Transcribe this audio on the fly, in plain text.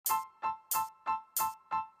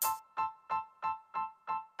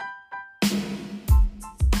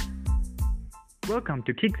Welcome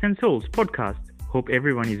to Kicks and Souls podcast. Hope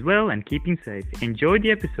everyone is well and keeping safe. Enjoy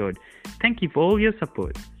the episode. Thank you for all your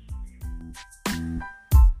support.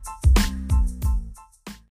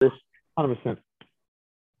 100%.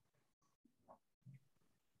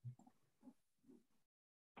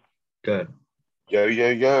 Good.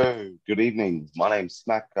 Yo. Good evening. My name's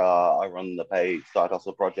Smack. I run the paid Side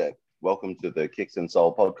Hustle Project. Welcome to the Kicks and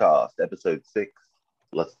Soul podcast, episode 6.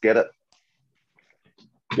 Let's get it.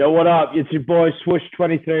 Yo, what up? It's your boy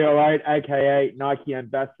Swoosh2308, aka Nike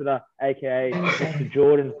Ambassador, aka Mr.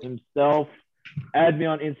 Jordan himself. Add me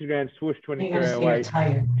on Instagram,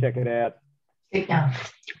 Swoosh2308. Check it out. Sit down.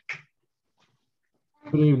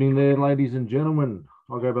 Good evening there, ladies and gentlemen.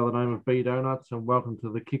 I'll go by the name of B Donuts and welcome to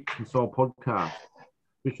the Kicks and Soul podcast.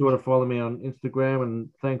 Be sure to follow me on Instagram and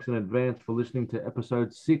thanks in advance for listening to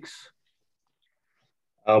episode 6.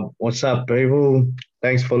 What's up, people?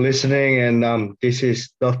 Thanks for listening. And this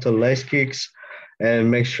is Dr. Les Kicks. And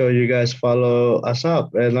make sure you guys follow us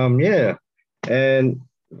up. And and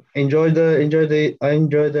enjoy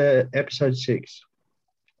the episode 6.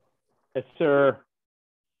 Yes, sir.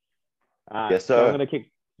 Yes, sir. So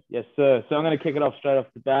I'm going to kick it off straight off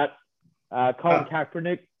the bat. Colin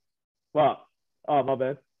Kaepernick. What? Oh, my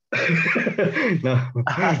bad. No.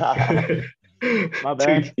 My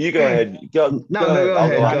bad. You go ahead. Go ahead.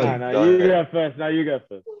 No, you go first. No, you go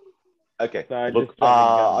first. Okay. So Look,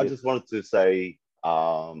 I just wanted to say,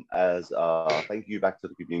 thank you back to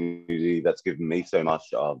the community that's given me so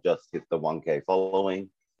much. I've just hit the 1K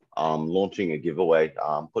following, launching a giveaway,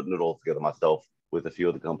 putting it all together myself with a few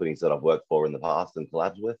of the companies that I've worked for in the past and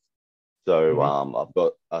collabs with. So I've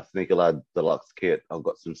got a Sneaker Lad Deluxe kit. I've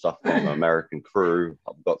got some stuff from American Crew.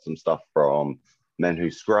 I've got some stuff from Men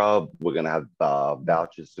Who Scrub. We're going to have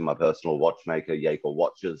vouchers to my personal watchmaker, Yakel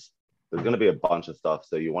Watches. There's going to be a bunch of stuff.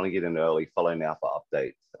 So you want to get in early, follow now for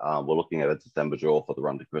updates. We're looking at a December draw for the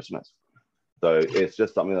run to Christmas. So it's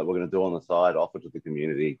just something that we're going to do on the side, offer to the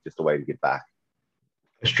community, just a way to get back.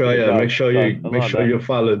 Australia, make sure you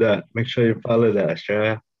follow that. Make sure you follow that,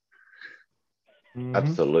 Australia. Mm-hmm.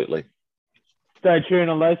 Absolutely. Stay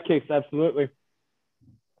tuned on those kicks, absolutely.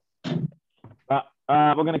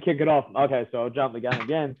 We're going to kick it off. Okay, so I'll jump the gun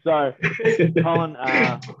again. So, Colin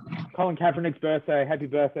Kaepernick's birthday. Happy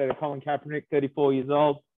birthday to Colin Kaepernick, 34 years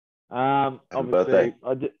old. Obviously,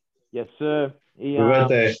 yes, sir. He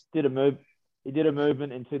did a move. He did a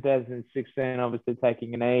movement in 2016, obviously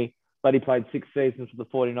taking a knee, but he played 6 seasons for the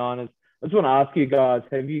 49ers. I just want to ask you guys,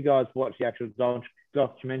 have you guys watched the actual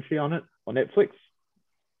documentary on it on Netflix?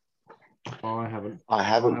 I haven't. I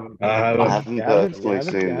haven't personally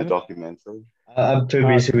seen the documentary. I'm too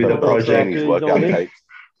busy with the project. His workout tapes.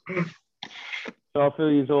 So I feel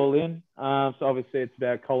he's all in. So obviously it's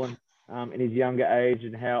about Colin in his younger age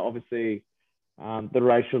and how obviously the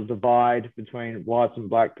racial divide between whites and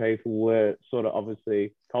black people were sort of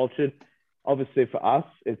obviously cultured. Obviously for us,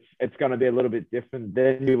 it's going to be a little bit different.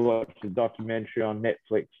 Then you watch the documentary on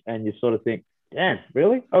Netflix and you sort of think, damn,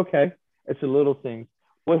 really? Okay. It's a little thing.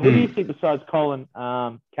 Well, who do you think besides Colin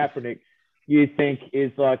Kaepernick you think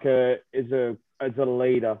is like a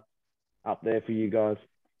leader up there for you guys?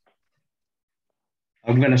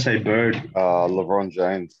 I'm gonna say Bird. LeBron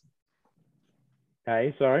James.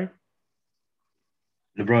 Hey, sorry.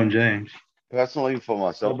 LeBron James. Personally, for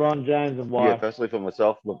myself. LeBron James and why? Yeah, personally for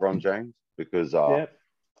myself, LeBron James, because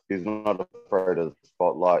he's not afraid of the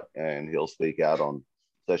spotlight and he'll speak out on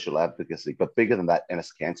social advocacy. But bigger than that,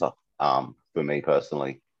 Enes Kanter. For me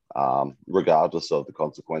personally, regardless of the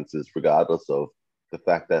consequences, regardless of the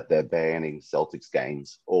fact that they're banning Celtics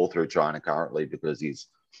games all through China currently because he's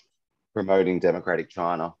promoting democratic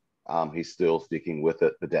China, he's still sticking with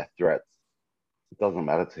it. The death threats, it doesn't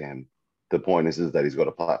matter to him. The point is that he's got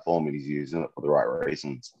a platform and he's using it for the right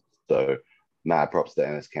reasons. So mad props to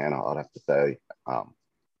Enes Kanter, I'd have to say,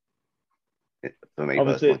 for me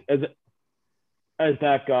obviously, personally. As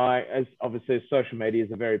that guy, as obviously social media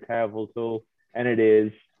is a very powerful tool, and it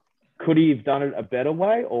is. Could he have done it a better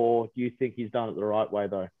way, or do you think he's done it the right way,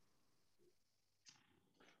 though?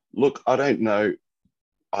 Look, I don't know.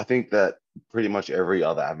 I think that pretty much every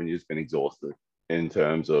other avenue has been exhausted in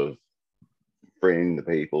terms of freeing the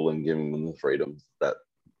people and giving them the freedoms that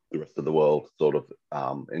the rest of the world sort of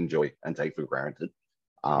enjoy and take for granted.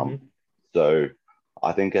 So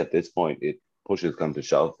I think at this point, it pushes come to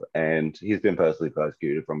shove, and he's been personally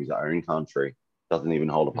persecuted from his own country, doesn't even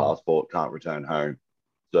hold a passport, can't return home.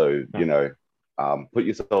 So,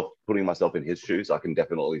 putting myself in his shoes, I can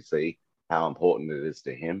definitely see how important it is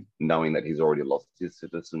to him, knowing that he's already lost his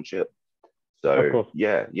citizenship. So,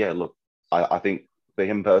 look, I think for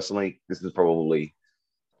him personally, this is probably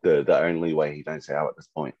the only way he don't say out at this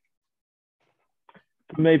point.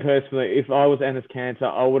 For me personally, if I was Enes Kanter,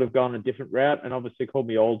 I would have gone a different route and obviously called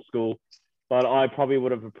me old school, but I probably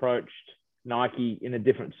would have approached Nike in a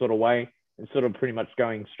different sort of way and sort of pretty much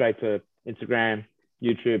going straight to Instagram,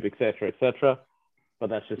 YouTube, etc., etc. But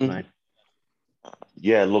that's just me.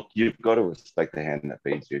 Yeah, look, you've got to respect the hand that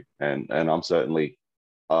feeds you, and I'm certainly,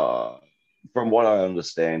 from what I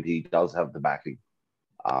understand, he does have the backing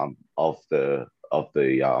of at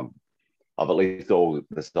least all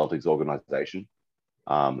the Celtics organization,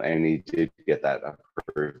 and he did get that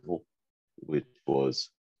approval, which was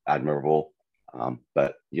admirable.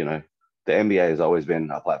 But you know, the NBA has always been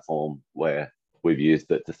a platform where we've used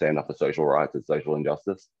it to stand up for social rights and social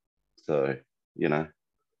injustice. So you know,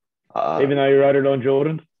 even though you wrote it on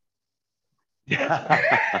Jordan,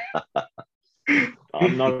 yeah.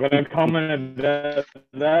 I'm not going to comment about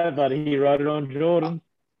that, but he wrote it on Jordan.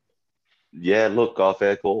 Yeah, look,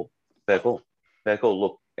 fair call. Look,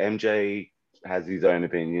 MJ has his own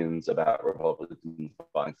opinions about Republicans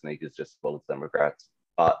buying sneakers just as well as Democrats,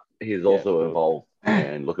 but he's also evolved.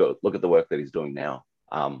 And look at the work that he's doing now.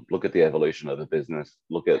 Look at the evolution of the business.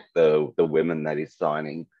 Look at the women that he's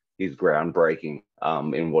signing. He's groundbreaking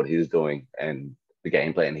in what he's doing and the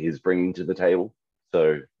game plan he's bringing to the table.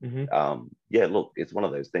 So, yeah, look, it's one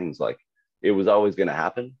of those things. Like, it was always going to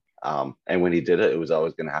happen. And when he did it, it was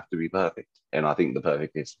always going to have to be perfect. And I think the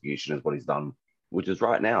perfect execution is what he's done, which is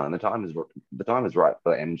right now. And the time is right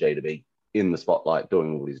for MJ to be in the spotlight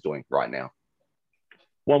doing what he's doing right now.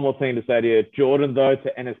 One more thing to say to you. Jordan, though,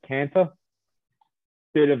 to Enes Kanter,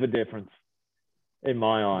 bit of a difference in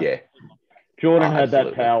my eyes. Yeah. Jordan had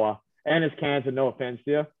that power. Enes Kanter, no offense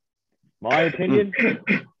to you. My opinion,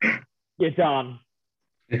 you're done.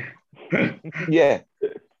 Yeah.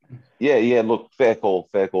 Look, fair call.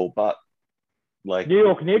 But like New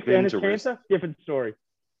York Knicks, Enes Kanter, different story.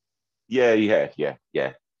 Yeah.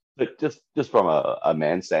 But just from a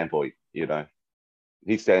man standpoint, you know,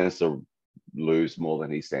 he stands to lose more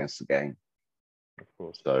than he stands to gain. Of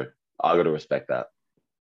course. So I got to respect that.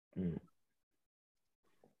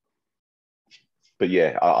 But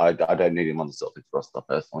yeah, I don't need him on the Celtics roster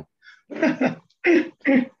personally.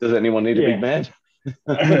 Does anyone need to be mad?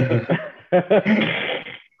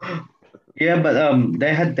 Yeah, but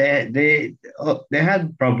they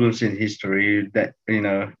had problems in history that, you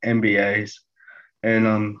know, NBAs,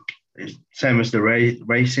 and same as the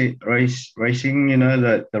racing, you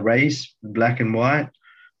know, the race, black and white.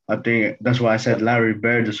 I think that's why I said Larry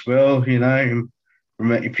Bird as well. You know,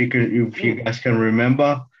 if you guys can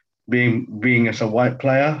remember being as a white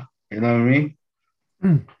player, you know what I mean?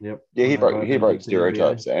 Yep. Yeah, he broke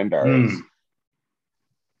stereotypes and barriers.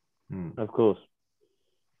 Of course.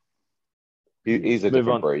 He's a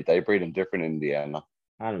different breed. They breed him different in Indiana.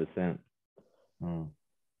 100%.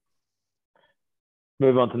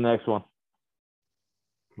 Move on to the next one.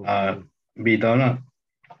 B Donut.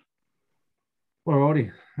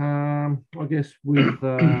 Alrighty. I guess with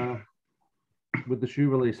the shoe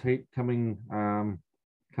release heat coming up,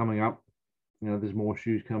 you know, there's more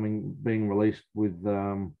shoes being released with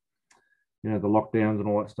you know, the lockdowns and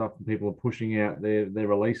all that stuff, and people are pushing out their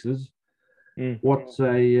releases. What's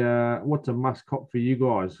a must cop for you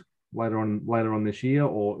guys later on this year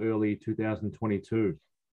or early 2022?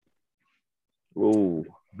 Ooh,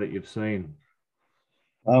 that you've seen?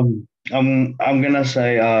 I'm gonna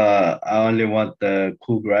say I only want the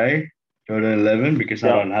cool gray Jordan 11 because I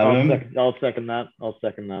don't have them. I'll second that.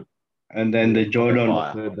 And then the Jordan,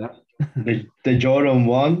 the Jordan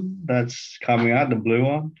 1 that's coming out, the blue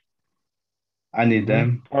one. I need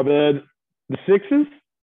them. Are the sixes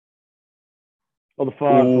or the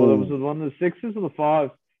five? Well, was it one of the sixes or the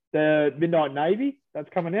five? The Midnight Navy that's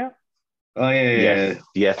coming out. Oh yeah.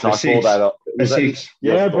 Yes. I saw that up. The 6.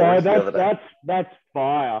 Yeah, bro, that's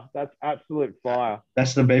fire. That's absolute fire.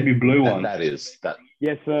 That's the baby blue one. That is that.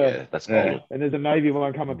 Yes, sir. Yeah, that's cool. And there's a navy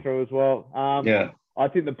one coming through as well. Yeah. I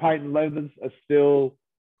think the Peyton leathers are still.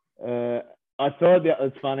 I thought that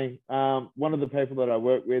it's funny. One of the people that I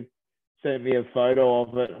work with sent me a photo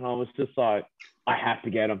of it, and I was just like, I have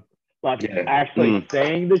to get them. Like actually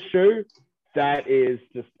seeing the shoe, that is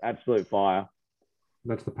just absolute fire.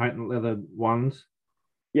 That's the patent leather ones.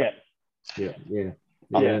 Yeah. Nice.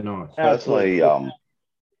 Personally,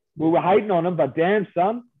 we were hating on them, but damn,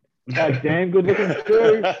 son, like damn good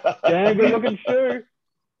looking shoe.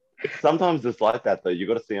 Sometimes it's like that though. You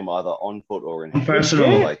got to see them either on foot or in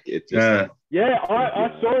personal. Like it just,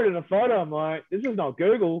 I saw it in a photo. I'm like, this is not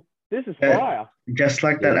Google. This is fire. Just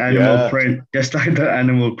like that animal print. Just like the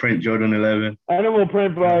animal print Jordan 11. Animal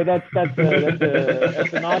print, bro. That's a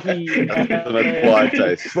Nike. That's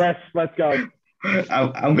taste. Let's go.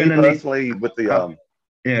 I'm gonna personally with the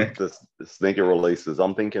Yeah. the sneaker releases.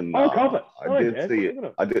 I'm thinking. Oh, cop it. I did see it. Look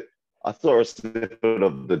at I did. I saw a snippet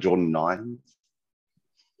of the Jordan 9.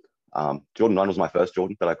 Jordan 9 was my first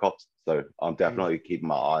Jordan that I copped, so I'm definitely keeping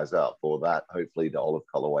my eyes out for that. Hopefully, the olive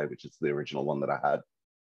colorway, which is the original one that I had.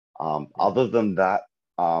 Other than that,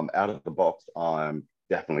 out of the box, I'm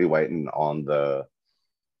definitely waiting on the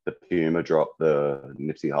Puma drop, the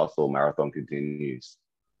Nipsey Hussle Marathon Continues.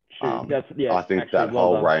 That's yeah. I think actually, that well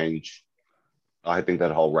whole done. range. I think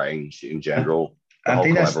that whole range in general, the I whole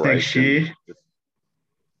think that's next collaboration, year.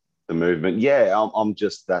 the movement. Yeah, I'm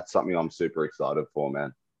just that's something I'm super excited for,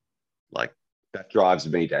 man. Like that drives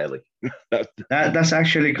me daily. That's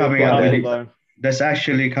actually Good coming for out. Like, Hustle, With, though. that's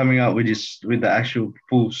actually coming out with the actual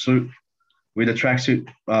full suit, with the tracksuit,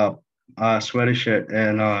 sweater shirt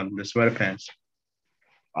and the sweater pants.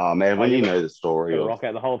 oh man, when Oh, you you know the story Gotta of rock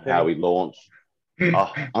out the whole thing. how we launched,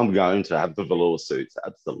 oh, I'm going to have the velour suits.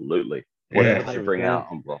 Absolutely. Whatever Yeah, they bring 100%. out,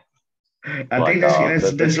 I'm bro. I think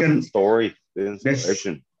that's Just gonna the story, the that's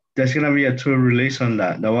inspiration. there's gonna be a tour release on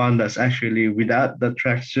that. The one that's actually without the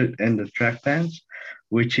tracksuit and the track pants,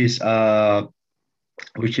 which is marathon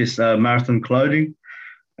clothing,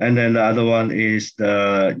 and then the other one is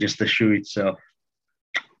the just the shoe itself.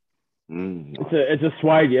 Mm. It's a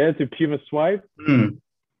suede, yeah. It's a Puma suede. Hmm.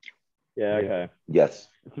 Yeah, okay. Yes,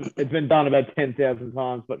 It's been done about 10,000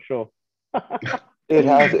 times, but sure. it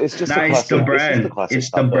has. It's just No, a it's classic. the It's just brand. the classic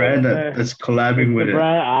It's the cut, though. brand Yeah. that's collabing It's with the it.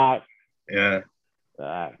 brand. Yeah.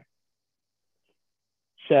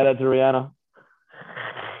 Shout out to Rihanna.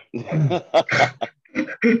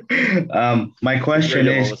 My question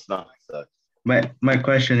Freedom of is, listener, so. my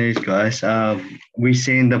question is, guys. We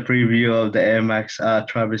seen the preview of the Air Max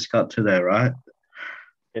Travis Scott today, right?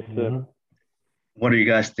 Yes, sir. Mhm. What do you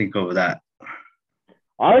guys think of that?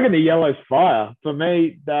 I reckon the yellow's fire. For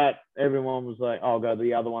me, that everyone was like, I'll go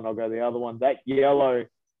the other one, I'll go the other one. That yellow,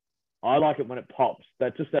 I like it when it pops.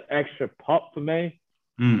 That's just that extra pop for me,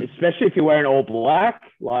 Hmm. especially if you're wearing all black,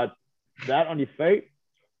 like that on your feet.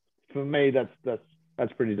 For me, that's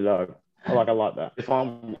pretty dope. I like that. If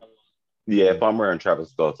I'm wearing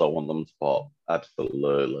Travis Scott's, I want them to pop.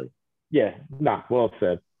 Absolutely. Yeah, nah, well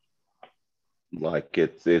said. Like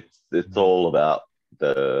it's all about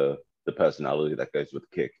the personality that goes with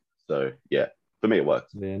the kick. So yeah, for me it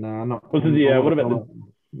works. Yeah, no, I'm not. What's the, I'm what not, about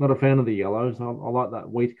not a fan of the yellows. I like that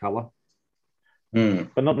wheat color. Hmm.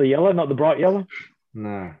 but not the yellow, not the bright yellow?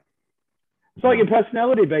 No, It's like your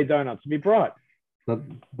personality, B Donuts, to be bright.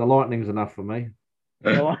 the lightning's enough for me.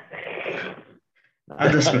 Well, How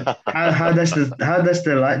does how does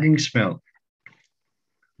the lightning smell?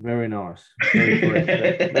 Very nice. Very fresh.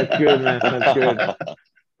 That's good, man. That's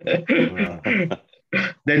good.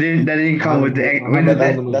 They didn't I come with haven't, the I with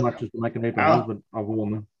haven't the. worn them as much as to make a heap of noise, but I've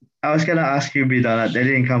worn them. I was gonna ask you, Bidana, they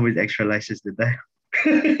didn't come with extra laces, did they?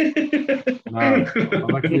 No, I've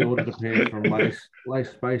actually ordered a pair from Lace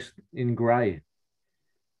Space in grey.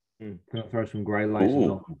 Mm. Can I throw some grey laces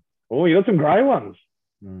Ooh. on? Oh, you got some grey ones.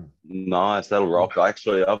 Mm. Nice, that'll rock.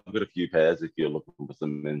 Actually, I've got a few pairs if you're looking for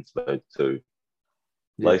some inspo too.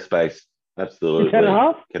 Yeah. Lace Space, absolutely.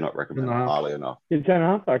 10.5? Cannot recommend 10.5. highly enough. You're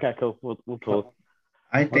 10.5? Okay, cool. We'll talk.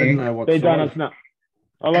 I I didn't think know what B size. Donuts, no.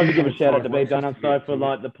 I'd love to give a What shout out size to B laces Donuts to though get for to.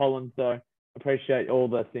 like the pollen. So appreciate all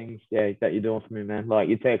the things, yeah, that you're doing for me, man. Like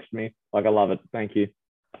you text me, like I love it. Thank you.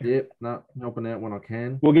 Yep, no, helping out when I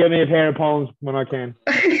can. We'll get me a pair of pollens when I can.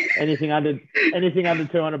 Anything under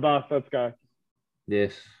 $200, let's go.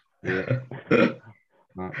 Yes. Yeah.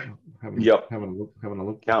 No, Yep. Having a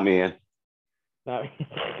look. Count me in. No, I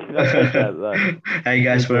appreciate that. Hey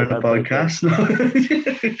guys, we're on a podcast.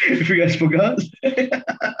 If you guys forgot,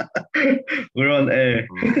 we're on air.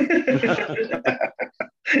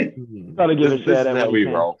 Hmm. Gotta give This a shout is out how when we you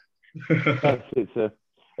can. roll. That's it, sir.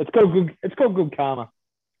 It's called good. It's called good karma.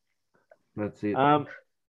 That's it. Um,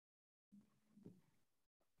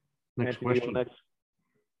 Next Anthony, question. next.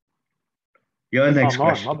 Your next Oh, mine,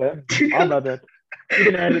 question. my bad. You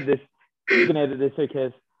can edit this. Who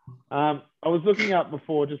cares? I was looking up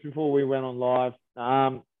just before we went on live,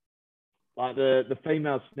 like the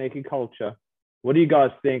female sneaker culture. What do you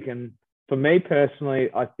guys think? And for me personally,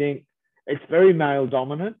 I think it's very male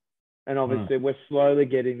dominant, and obviously we're slowly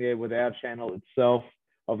getting there with our channel itself.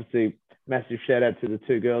 Obviously, massive shout out to the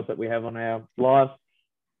two girls that we have on our live.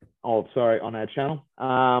 Oh, sorry, on our channel.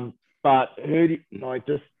 But who do you, like?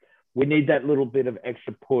 Just we need that little bit of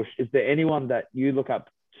extra push. Is there anyone that you look up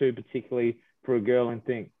to particularly for a girl and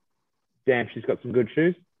think, damn, she's got some good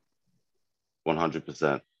shoes?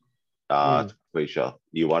 100%. Quisha,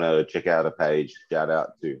 you want to check out a page, shout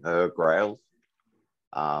out to Her Grails.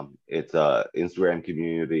 It's a Instagram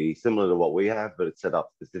community similar to what we have, but it's set up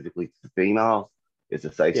specifically to females. It's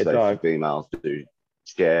a safe Yeah, space dive. for females to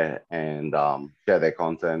share and share their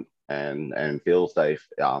content and feel safe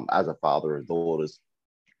as a father of daughters.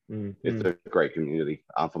 It's a great community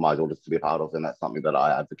for my daughters to be a part of, and that's something that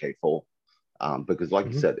I advocate for. Because,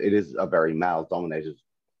 like you said, it is a very male-dominated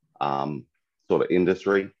sort of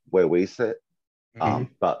industry where we sit.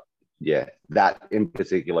 But yeah, that in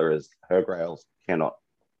particular is her grails cannot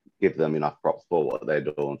give them enough props for what they're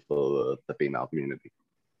doing for the female community.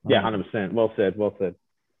 Yeah, 100%. Well said. Well said.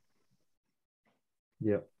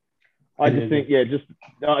 Yeah. I just think,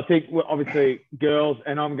 I think obviously girls,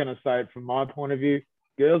 and I'm going to say it from my point of view,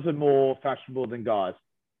 girls are more fashionable than guys.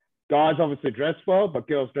 Guys obviously dress well, but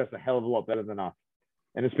girls dress a hell of a lot better than us.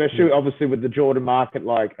 And especially obviously with the Jordan market,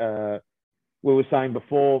 like we were saying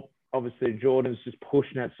before, obviously Jordan's just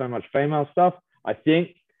pushing out so much female stuff. I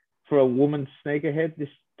think for a woman's sneakerhead this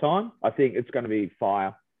time, I think it's going to be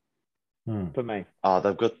fire for me.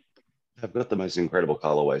 They've got the most incredible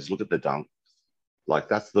colorways. Look at the Dunk. Like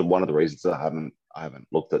that's one of the reasons I haven't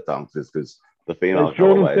looked at Dunks is because the female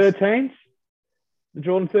Jordan colorways. 13s, the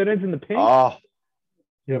Jordan 13s in the pink. Oh,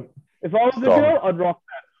 yep. If I was a girl, I'd rock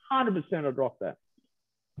that. 100%, I'd rock that.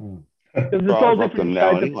 Because it's all different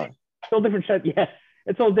shades anyway. It's all different shades. Yeah,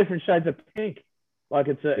 it's all different shades of pink. Like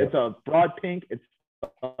it's a bright pink. It's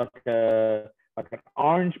like an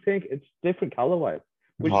orange pink. It's different colorways.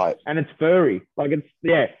 Right. And it's furry. Like and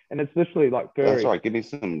it's literally like furry. That's right. Give me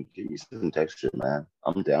some texture, man.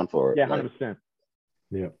 I'm down for it. Yeah, 100%.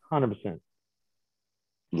 Yeah, 100%.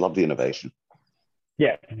 Love the innovation.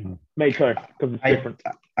 Yeah, me too. Because it's different.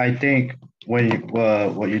 I think when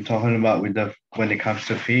what you're talking about when it comes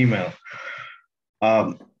to female,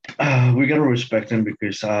 we gotta respect them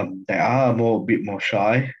because they are a bit more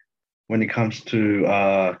shy when it comes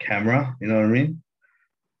to camera. You know what I mean?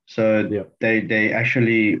 So they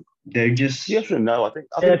actually just yes and no. I think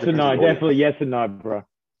yes and no, definitely yes and no, bro.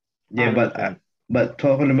 Yeah, 100%. but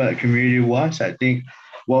talking about community wise, I think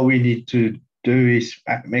what we need to do is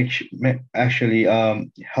actually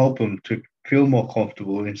help them to feel more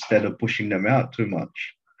comfortable instead of pushing them out too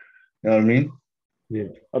much. You know what I mean? Yeah.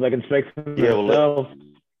 Or they can speak for themselves.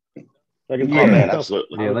 They can man,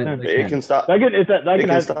 absolutely. Yeah, it can start. We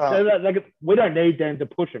don't need them to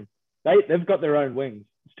push them. They've got their own wings.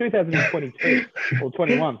 It's 2022 or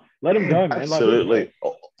 21. Let them go, man. Absolutely.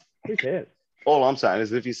 Who cares? All I'm saying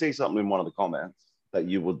is if you see something in one of the comments that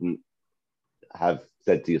you wouldn't have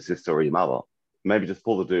said to your sister or your mother, maybe just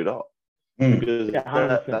pull the dude up. Because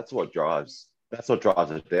that's what drives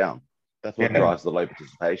it down. That's what drives the low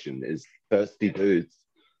participation is thirsty dudes,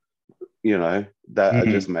 that are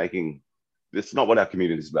just making. It's not what our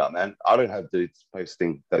community is about, man. I don't have dudes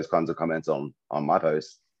posting those kinds of comments on my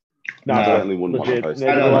posts. No, I certainly wouldn't want to post.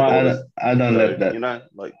 I don't let that.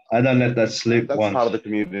 I don't let that slip. That's part of the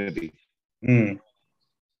community. Mm.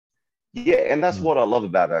 Yeah, and that's what I love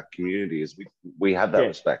about our community is we have that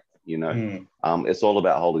respect. It's all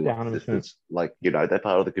about holding distance. Like they're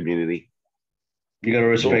part of the community. You gotta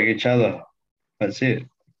respect each other. That's it.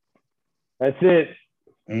 That's it.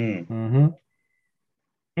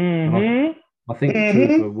 I think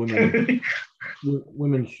too for women,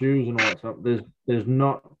 women's shoes and all that stuff. There's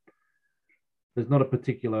not a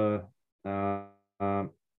particular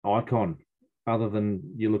icon other than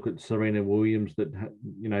you look at Serena Williams that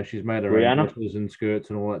she's made her own dresses and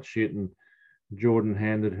skirts and all that shit, and Jordan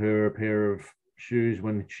handed her a pair of shoes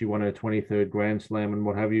when she won her 23rd Grand Slam and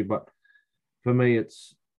what have you. But for me,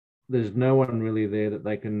 there's no one really there that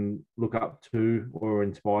they can look up to or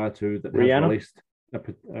inspire to that has released a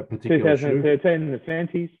particular 2013 the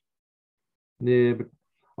Fancies. Yeah, but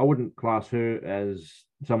I wouldn't class her as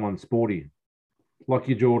someone sporty. Like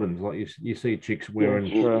your Jordans, like you see chicks wearing.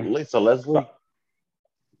 Lisa Leslie.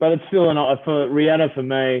 But it's still for Rihanna, for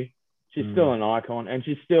me, she's still an icon and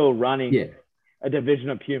she's still running a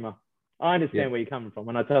division of Puma. I understand where you're coming from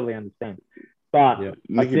and I totally understand. But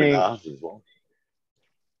I think, as well.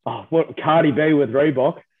 What Cardi B with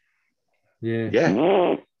Reebok.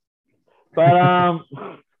 Yeah. But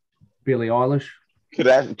Billie Eilish.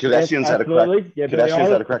 Kardashians had a crack. Yeah, Kardashians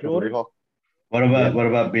had a crack with Reebok. What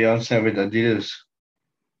about Beyonce with Adidas?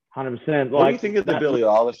 100%. What do you think of the Billie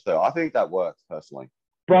Eilish though? I think that works personally.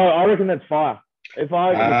 Bro, I reckon that's fire. If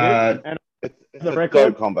I it's the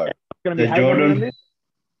record combo. Gonna be Jordan. This.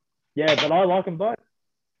 Yeah, but I like them both.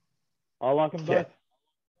 Yeah.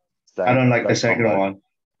 I don't like the second one.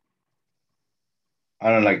 I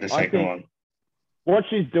don't like the second one. What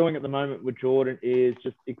she's doing at the moment with Jordan is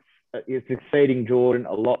just it's exceeding Jordan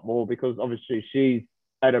a lot more because obviously she's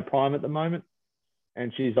at her prime at the moment,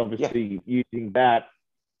 and she's obviously using that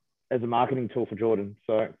as a marketing tool for Jordan.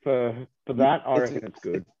 So for that, I reckon it's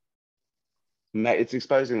good. mate, it's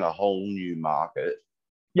exposing a whole new market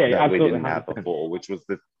Yeah, that we absolutely. didn't have 100%. before, which was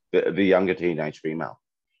the younger teenage female.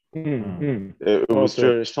 It Oh, was so-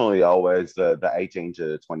 traditionally always the 18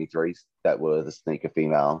 to 23s that were the sneaker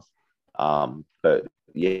females. But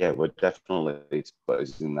yeah, we're definitely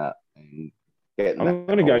exposing that and getting I'm that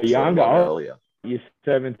going to go culture a younger. lot earlier. You're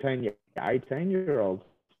 17, you're 18-year-olds.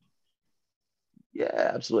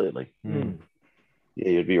 Yeah, absolutely. Mm. Yeah,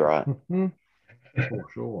 you'd be right. For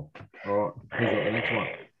sure. All right, who's got the next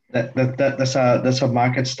one? That's a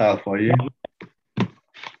market style for you.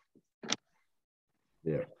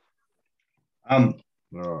 Yeah. Um,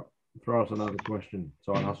 All right. Throw us another question.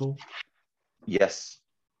 Side hustle. Yes.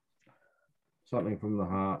 Something from the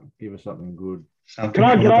heart. Give us something good. something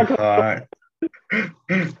Can from I- the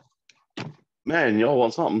heart. Man, y'all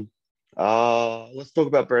want something? Let's talk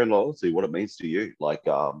about brand loyalty, what it means to you. Like,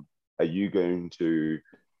 are you going to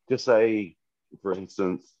just say, for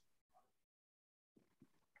instance,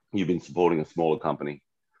 you've been supporting a smaller company.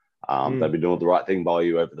 They've been doing the right thing by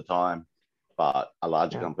you over the time, but a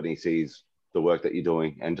larger company sees the work that you're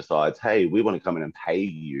doing and decides, hey, we want to come in and pay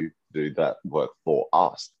you to do that work for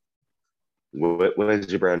us. Where's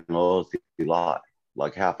your brand loyalty lie?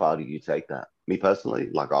 Like, how far do you take that? Me personally,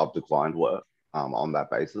 like, I've declined work on that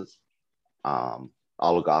basis. I'll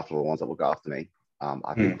look after the ones that look after me.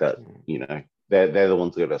 I think that, you know, they're the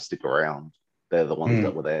ones that are going to stick around. They're the ones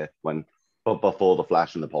that were there before the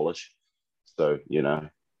flash and the polish. So, you know,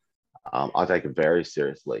 I take it very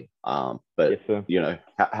seriously. But, Yes, sir. you know,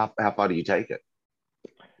 how far do you take it?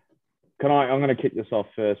 I'm going to kick this off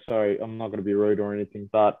first. Sorry, I'm not going to be rude or anything,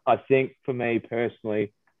 but I think for me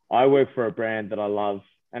personally, I work for a brand that I love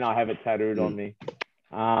and I have it tattooed on me.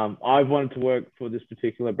 I've wanted to work for this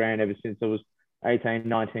particular brand ever since I was 18,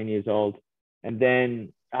 19 years old. And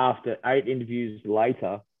then after 8 interviews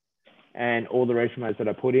later and all the resumes that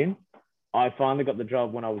I put in, I finally got the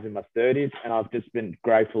job when I was in my 30s, and I've just been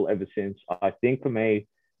grateful ever since. I think for me,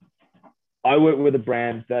 I work with a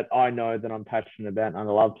brand that I know that I'm passionate about and I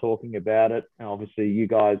love talking about it. And obviously you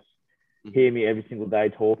guys hear me every single day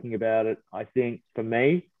talking about it. I think for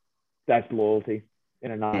me, that's loyalty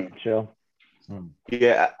in a nutshell.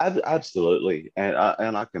 Yeah, absolutely, and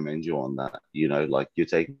I commend you on that. You know, like you're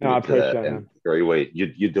taking No, I it to that appreciate nth degree where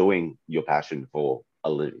you're doing your passion for a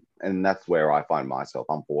living, and that's where I find myself.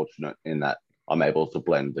 I'm fortunate in that I'm able to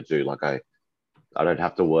blend the two. Like I don't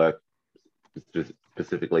have to work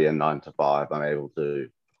specifically a 9 to 5. I'm able to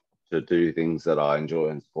do things that I enjoy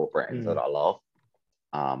and support brands that I love.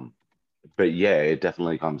 But yeah, it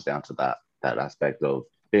definitely comes down to that aspect of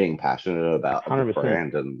being passionate about the 100%.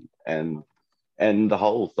 brand and the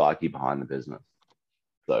whole psyche behind the business.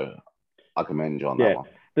 So I commend you on that one.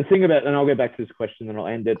 The thing about, and I'll get back to this question and I'll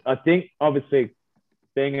end it. I think obviously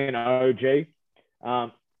being an OG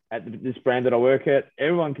at this brand that I work at,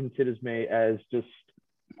 everyone considers me as just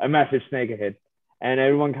a massive sneakerhead. And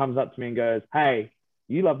everyone comes up to me and goes, hey,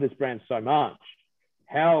 you love this brand so much.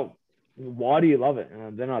 Why do you love it?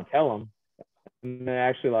 And then I tell them, and they're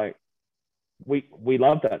actually like, we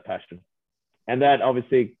love that passion. And that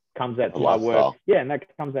obviously comes out to my work. Yeah, and that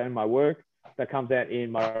comes out in my work. That comes out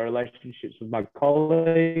in my relationships with my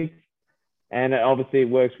colleagues. And it obviously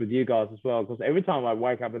works with you guys as well. Because every time I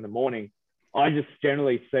wake up in the morning, I just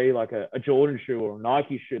generally see like a Jordan shoe or a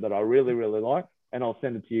Nike shoe that I really, really like. And I'll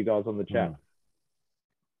send it to you guys on the chat.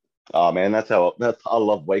 Oh man, I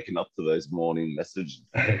love waking up to those morning messages.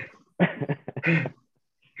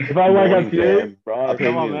 If I wake up to you, bro,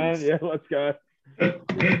 come on, man. Yeah, let's go.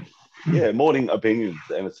 Yeah, morning opinions,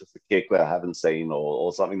 and it's just a kick that I haven't seen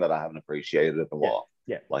or something that I haven't appreciated in a while.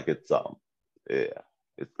 Yeah. Like it's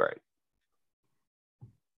it's great.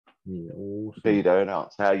 Yeah, awesome. P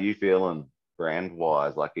Donuts, how you feeling brand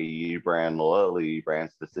wise? Like, are you brand loyal? Are you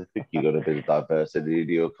brand specific? You got a bit of diversity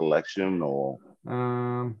to your collection, or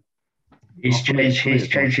he's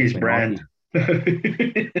changed his brand.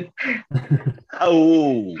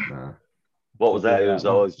 Oh, Nah. what was that? It was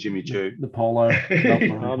always Jimmy Choo. The polo.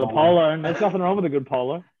 The polo. There's nothing wrong with a good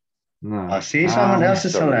polo. No. I see someone else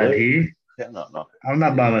is allowed here. Yeah, no. I'm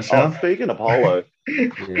not by Oh, myself. speaking of polo,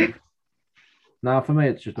 Yeah. No, for me,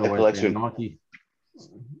 it's just always collection. been Nike.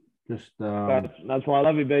 Just That's why I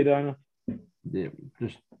love you, B Donor. yeah,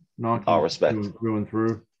 just Nike. Oh, respect. Through and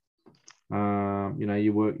through. You know,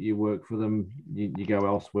 you work for them. You go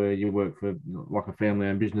elsewhere. You work for like a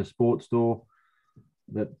family-owned business sports store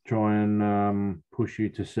that try and push you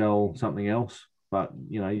to sell something else. But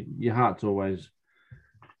you know, your heart's always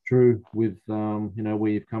true with you know,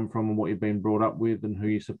 where you've come from and what you've been brought up with and who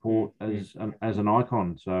you support as an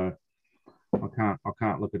icon. So I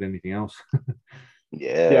can't look at anything else.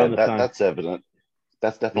 yeah, that's evident.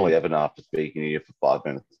 that's definitely evident after speaking to you for 5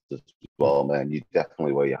 minutes as well, man. You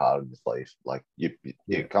definitely wear your heart on your sleeve. Like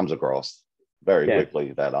it comes across very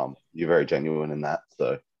quickly that you're very genuine in that.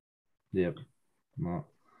 So Yep. Well,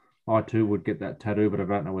 I too would get that tattoo, but I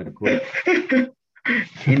don't know where to put it.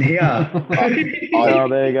 In here. Oh,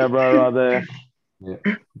 there you go, bro, right there. Yeah.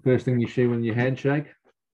 First thing you see when you handshake.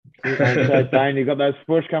 Handshake, Dane, you got those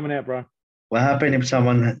push coming out, bro. What happened if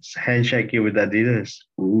someone handshake you with Adidas?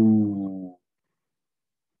 Ooh.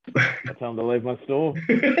 I tell them to leave my store.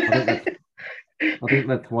 I think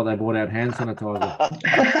that's why they brought out hand sanitizer.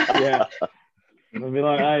 Yeah. I'll be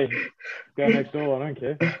like, hey, go next door. I don't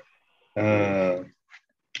care.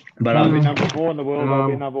 But I'll be number 4 in the world. I'll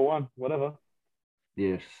be number 1. Whatever.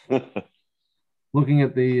 Yes. Looking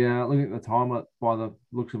at the timer, by the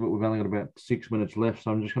looks of it, we've only got about 6 minutes left.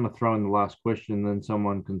 So I'm just going to throw in the last question, and then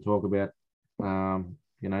someone can talk about,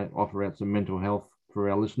 offer out some mental health for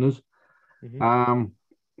our listeners. Mm-hmm.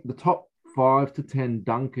 The top 5 to 10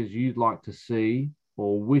 dunkers you'd like to see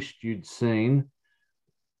or wished you'd seen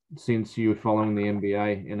since you were following the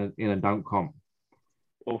NBA in a dunk comp.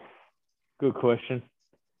 Oh, good question.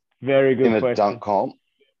 Very good question. In a dunk comp?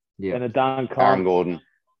 Yeah. In a dunk comp. Aaron Gordon.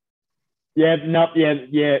 Yeah,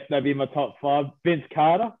 that'd be my top 5. Vince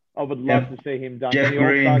Carter. I would love to see him dunk in the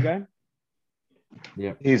All-Star game.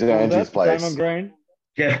 Yeah. He's earned his place. Draymond Green.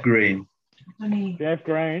 Jeff Green. Jeff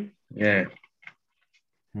Green. Yeah.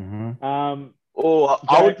 Mm-hmm.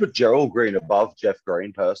 I would put Gerald Green above Jeff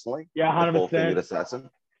Green personally. Yeah, 100%. Four-fingered assassin.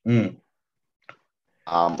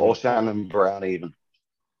 Or Shannon Brown even.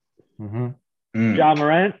 Mm-hmm. Ja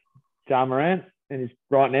Morant, and he's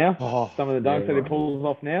right now. Some of the dunks that he pulls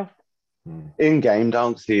off now. In game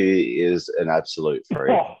dunks, he is an absolute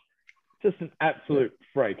freak. Oh, just an absolute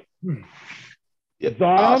freak. Yep.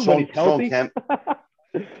 Zion, when he's healthy. Sean Kemp. I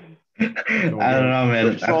don't know,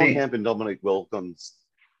 man. Sean Kemp and Dominic Wilkins.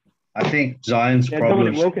 I think Zion's problem.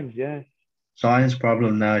 Dominic Wilkins, yeah. Zion's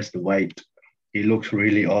problem now is the weight. He looks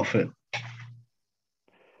really off it.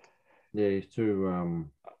 Yeah, he's too.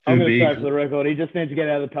 I'm going to say for the record, he just needs to get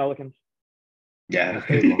out of the Pelicans. Yeah.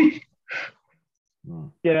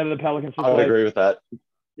 Get out of the Pelicans. I would agree with that.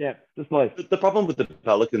 Yeah, just like The problem with the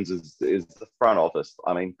Pelicans is the front office.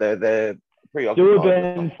 I mean, they're preoccupied.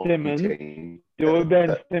 Ben Simmons. Do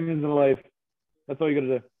Ben Simmons and leave. That's all you got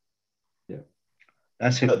to do. Yeah.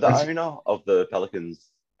 That's it. The owner of the Pelicans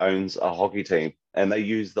owns a hockey team, and they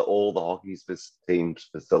use all the hockey team's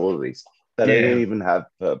facilities. They don't even have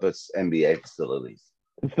purpose NBA facilities.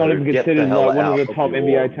 It's not even considered like one of the top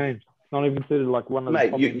NBA teams. It's not even considered like one of the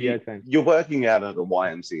top NBA teams. You're working out at a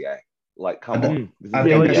YMCA. Like, come on.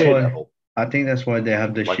 I think that's why they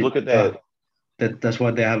have the shit. Look at that. That's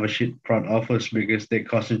why they have a shit front office, because they're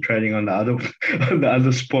concentrating on the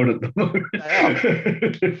other sport at the moment.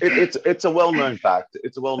 It's a well-known fact.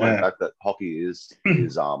 It's a well-known fact that hockey is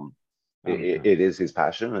it is his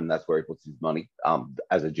passion, and that's where he puts his money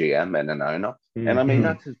as a GM and an owner. And I mean,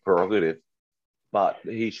 that's his prerogative, but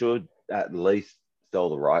he should at least sell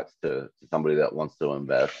the rights to somebody that wants to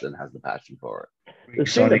invest and has the passion for it. Bring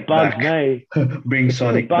Sonic back. Bring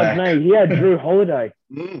Sonic back. He had Drew Holiday.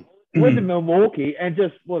 He went to Milwaukee and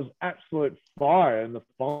just was absolute fire in the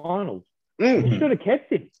finals. He should have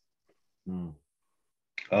kept him.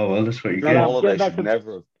 Oh, well, that's what you Drew get. Holiday should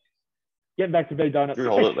never have. Getting back to B Donut. Drew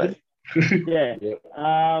Holiday. Yeah. Yep.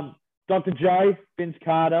 Dr. J, Vince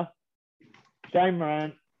Carter, Jay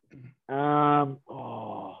Morant. Who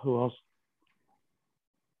else?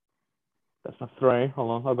 That's my 3.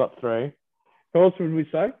 Hold on, I've got 3. Who else would we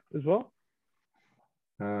say as well?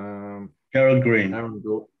 Gerald Green.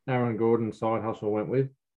 Aaron Gordon side hustle went with.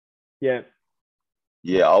 Yeah.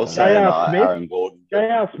 Yeah, I was saying Aaron Gordon.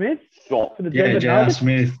 J.R. Smith? Sure. For the Yeah, J.R.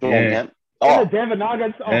 Smith. Yeah. The Denver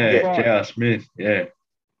Nuggets. Yeah, J.R. Smith. Yeah.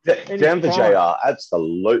 Denver JR,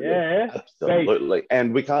 absolutely. Yeah. Absolutely.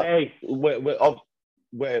 And we can't,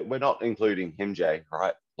 we're not including him, Jay,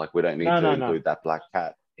 right? Like, we don't need to include that black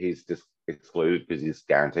cat. He's just excluded because he's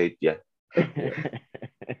guaranteed. Yeah.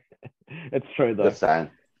 It's true, though. Just saying.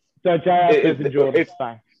 So, JR Smith and Jordan.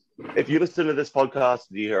 If you listen to this podcast,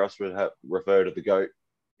 you hear us refer to the GOAT,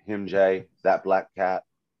 him, Jay, that black cat,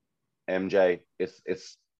 MJ, it's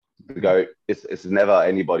the GOAT. It's never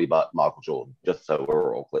anybody but Michael Jordan, just so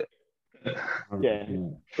we're all clear. Yeah.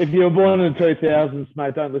 If you were born in the 2000s,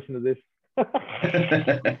 mate, don't listen to this.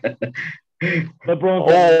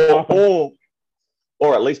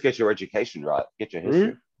 Or at least get your education right. Get your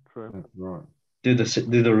history. True. Right. Do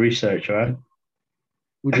the research, right?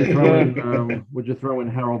 Would you throw in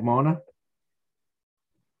Harold Miner?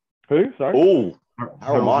 Who? Sorry. Oh,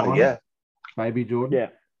 Harold Miner, yeah. Baby Jordan. Yeah.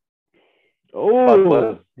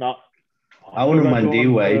 Oh, no. I wouldn't mind D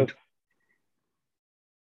Wade.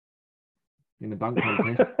 In the dunk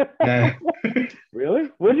contest. Yeah. Really?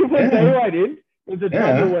 Would you put Yeah. D Wade in? With the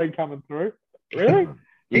Yeah. tumbleweed coming through? Really?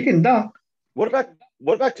 He can dunk. What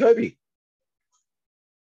about Toby?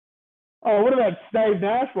 Oh, what about Steve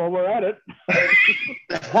Nash while we're at it?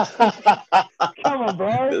 Come on,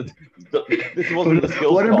 bro. This wasn't the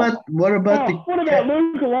skills. What comp. about what about Oh, what about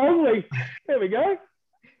Luke Longley? There we go.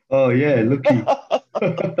 Oh yeah, looky.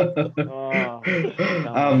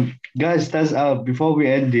 Oh, Guys, that's before we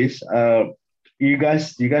end this, you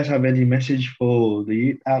guys have any message for the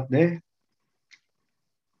youth out there?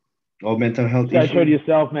 Or mental health stay true to issues?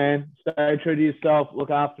 yourself, man. Stay true to yourself. Look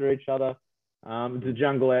after each other. It's a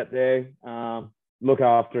jungle out there. Look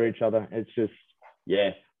after each other. It's just,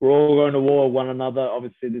 yeah, we're all going to war with one another.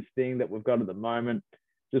 Obviously, this thing that we've got at the moment,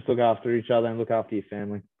 just look after each other and look after your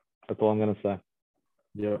family. That's all I'm going to say.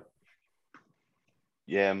 Yeah.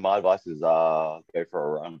 Yeah, my advice is go for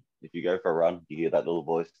a run. If you go for a run, you hear that little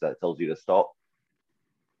voice that tells you to stop.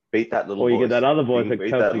 Beat that little Or you voice. get that other voice If you that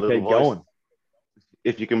can beat tells you to little keep voice- going.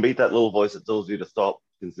 If you can beat that little voice that tells you to stop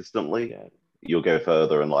consistently, Yeah. you'll go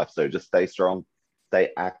further in life. So just stay strong, stay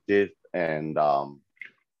active, and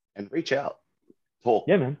reach out, talk.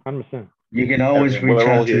 Yeah, man, 100%. You can always We're reach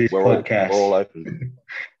all out to here. this We're podcast. all open.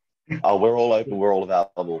 We're all open. We're all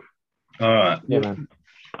available. All right. Yeah, man.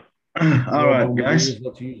 All right, guys.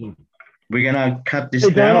 Let's use them. We're gonna cut this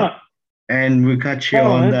Hey, down Dana. and we'll catch you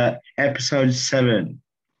Hold on on, the episode 7.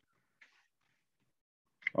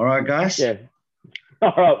 All right, guys. Yeah.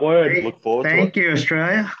 All right, word. Look forward to it. Thank you,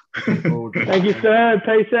 Australia. Thank you, sir.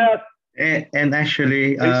 Peace out. And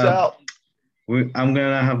actually, Peace out. we're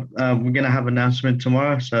gonna have announcement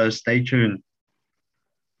tomorrow, so stay tuned.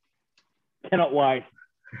 Cannot wait.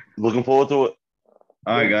 Looking forward to it.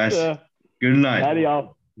 All right, guys. Good night.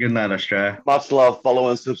 Adios. Good night, Australia. Much love. Follow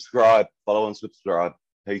and subscribe.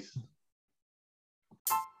 Peace.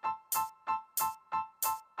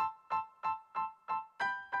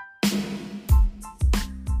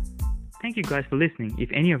 Thank you guys for listening.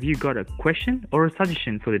 If any of you got a question or a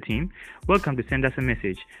suggestion for the team, welcome to send us a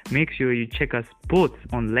message. Make sure you check us both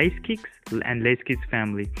on Lace Kicks and Lace Kicks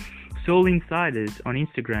Family, Soul Insiders on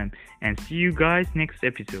Instagram, and see you guys next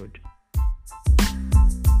episode.